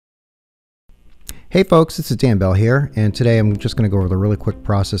Hey folks, this is Dan Bell here, and today I'm just going to go over the really quick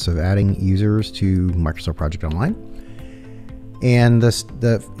process of adding users to Microsoft Project Online. And the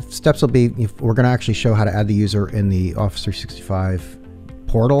steps will be, we're going to actually show how to add the user in the Office 365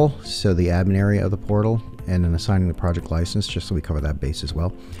 portal, so the admin area of the portal, and then assigning the project license, just so we cover that base as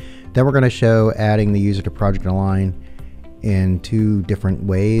well. Then we're going to show adding the user to Project Online in two different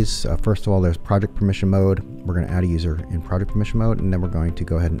ways. First of all, there's Project Permission Mode. We're going to add a user in Project Permission Mode, and then we're going to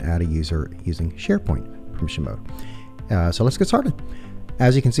go ahead and add a user using SharePoint Permission Mode. So let's get started.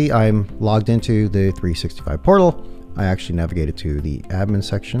 As you can see, I'm logged into the 365 portal. I actually navigated to the admin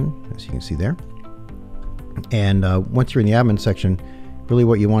section, as you can see there. And once you're in the admin section, really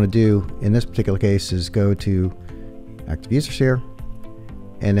what you want to do in this particular case is go to Active Users here,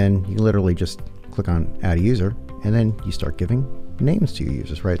 and then you literally just click on Add a User, and then you start giving names to your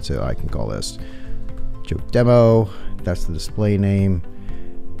users, right? So I can call this Joe Demo, that's the display name,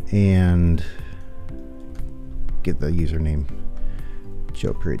 and get the username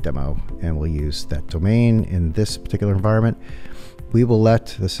Joe.demo, and we'll use that domain in this particular environment. We will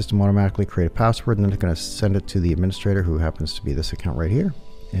let the system automatically create a password, and then it's going to send it to the administrator, who happens to be this account right here.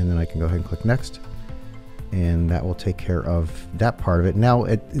 And then I can go ahead and click Next, and that will take care of that part of it. Now,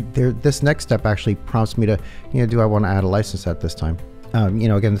 this next step actually prompts me to, do I want to add a license at this time?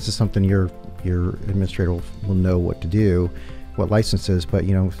 Again, this is something your administrator will know what to do, what licenses, but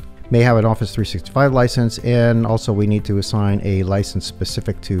may have an Office 365 license, and also we need to assign a license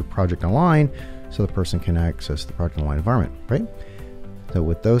specific to Project Online so the person can access the Project Online environment, right? So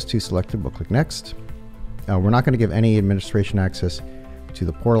with those two selected, we'll click Next. We're not going to give any administration access to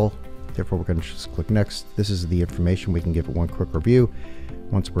the portal. Therefore, we're going to just click Next. This is the information. We can give it one quick review.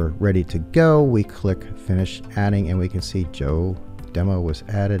 Once we're ready to go, we click Finish Adding, and we can see Joe Demo was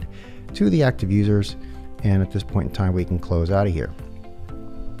added to the active users. And at this point in time, we can close out of here.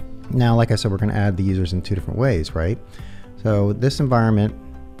 Now, like I said, we're going to add the users in two different ways, right? So this environment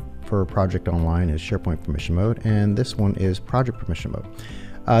for Project Online is SharePoint Permission Mode, and this one is Project Permission Mode.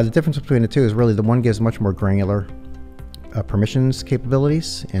 The difference between the two is really the one gives much more granular permissions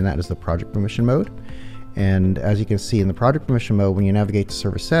capabilities, and that is the Project Permission Mode. And as you can see in the Project Permission Mode, when you navigate to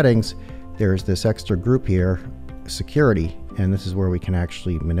Service Settings, there's this extra group here, Security, and this is where we can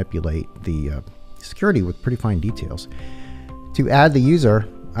actually manipulate the security with pretty fine details. To add the user,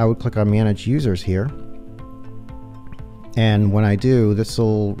 I would click on Manage Users here, and when I do, this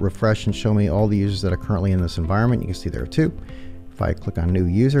will refresh and show me all the users that are currently in this environment. You can see there are two. If I click on New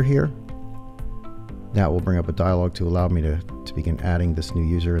User here, that will bring up a dialog to allow me to begin adding this new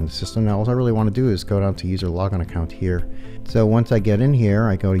user in the system. Now, all I really want to do is go down to User Logon Account here. So once I get in here,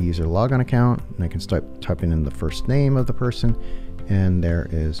 I go to User Logon Account, and I can start typing in the first name of the person, and there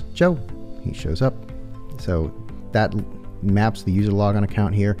is Joe. He shows up. So that maps the user logon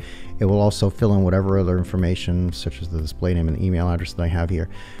account here. It will also fill in whatever other information, such as the display name and the email address that I have here.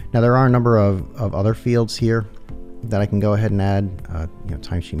 Now, there are a number of other fields here that I can go ahead and add.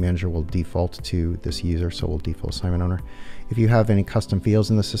 Timesheet Manager will default to this user, so we'll default assignment owner. If you have any custom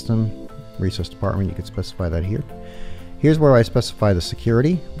fields in the system, Resource Department, you can specify that here. Here's where I specify the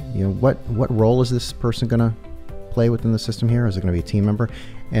security. What role is this person going to play within the system here? Is it going to be a team member?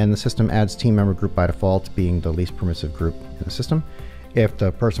 And the system adds team member group by default, being the least permissive group in the system. If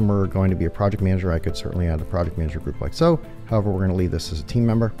the person were going to be a project manager, I could certainly add the project manager group like so. However, we're going to leave this as a team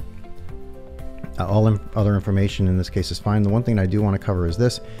member. All other information in this case is fine. The one thing I do want to cover is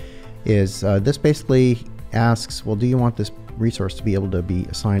this basically asks, well, do you want this resource to be able to be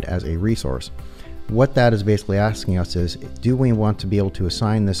assigned as a resource? What that is basically asking us is, do we want to be able to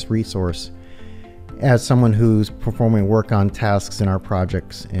assign this resource as someone who's performing work on tasks in our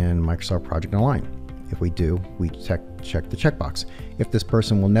projects in Microsoft Project Online? If we do, we check the checkbox. If this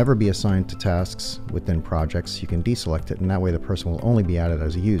person will never be assigned to tasks within projects, you can deselect it, and that way the person will only be added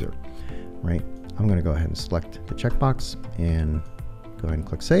as a user, right? I'm going to go ahead and select the checkbox and go ahead and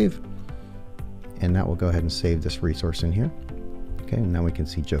click Save, and that will go ahead and save this resource in here. Okay, and now we can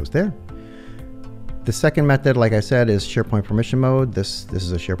see Joe's there. The second method, like I said, is SharePoint Permission Mode. This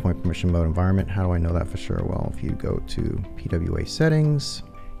is a SharePoint Permission Mode environment. How do I know that for sure? Well, if you go to PWA Settings,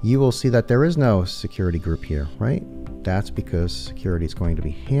 you will see that there is no security group here, right? That's because security is going to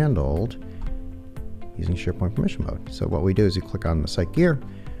be handled using SharePoint Permission Mode. So what we do is you click on the site gear,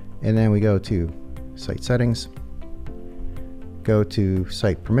 and then we go to Site Settings, go to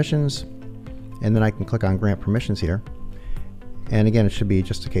Site Permissions, and then I can click on Grant Permissions here. And again, it should be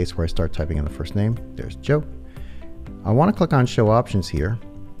just a case where I start typing in the first name. There's Joe. I want to click on Show Options here.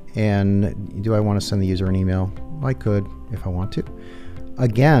 And do I want to send the user an email? I could if I want to.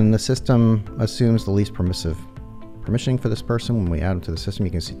 Again, the system assumes the least permissive permissioning for this person. When we add them to the system,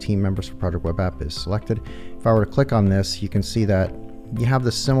 you can see team members for Project Web App is selected. If I were to click on this, you can see that you have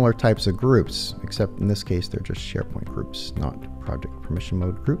the similar types of groups, except in this case, they're just SharePoint groups, not Project Permission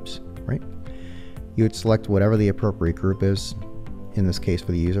Mode groups, right? You would select whatever the appropriate group is, in this case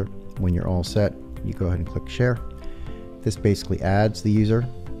for the user. When you're all set, you go ahead and click Share. This basically adds the user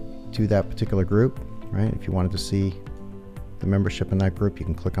to that particular group, right? If you wanted to see the membership in that group, you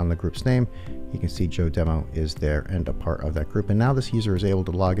can click on the group's name. You can see Joe Demo is there and a part of that group. And now this user is able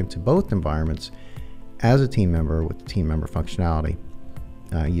to log into both environments as a team member with the team member functionality,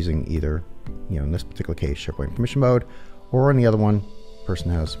 using either, in this particular case, SharePoint Permission Mode, or in the other one, person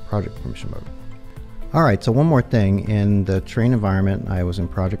has Project Permission Mode. All right, so one more thing. In the train environment, I was in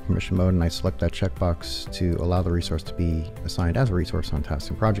Project Permission Mode, and I select that checkbox to allow the resource to be assigned as a resource on tasks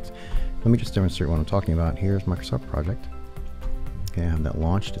and projects. Let me just demonstrate what I'm talking about. Here's Microsoft Project. Okay, I have that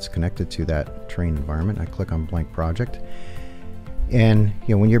launched. It's connected to that train environment. I click on blank project. And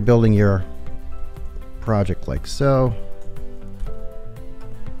when you're building your project like so,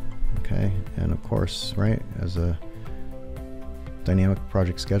 okay, and of course, right, as a dynamic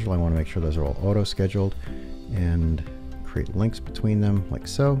project schedule, I want to make sure those are all auto scheduled and create links between them like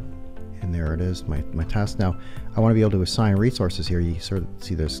so. And there it is, my task. Now, I want to be able to assign resources here. You sort of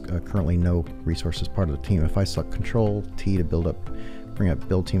see there's currently no resources part of the team. If I select Control T to bring up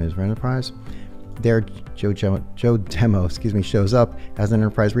build team as enterprise, there Joe Demo, shows up as an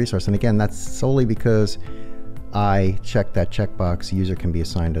enterprise resource. And again, that's solely because I checked that checkbox, user can be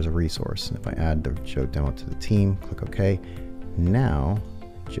assigned as a resource. And if I add the Joe Demo to the team, click OK. Now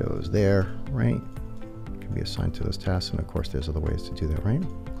Joe's there, right? Can be assigned to those tasks, and of course there's other ways to do that, right?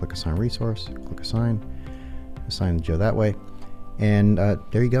 Click assign resource, click assign Joe that way, and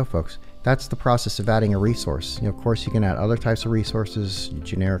there you go, folks. That's the process of adding a resource. Of course, you can add other types of resources,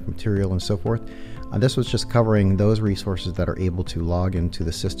 generic material, and so forth. This was just covering those resources that are able to log into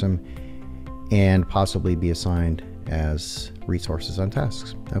the system and possibly be assigned as resources on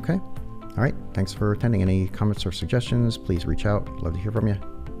tasks. Okay. All right. Thanks for attending. Any comments or suggestions, please reach out. Love to hear from you.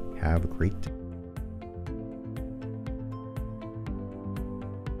 Have a great day.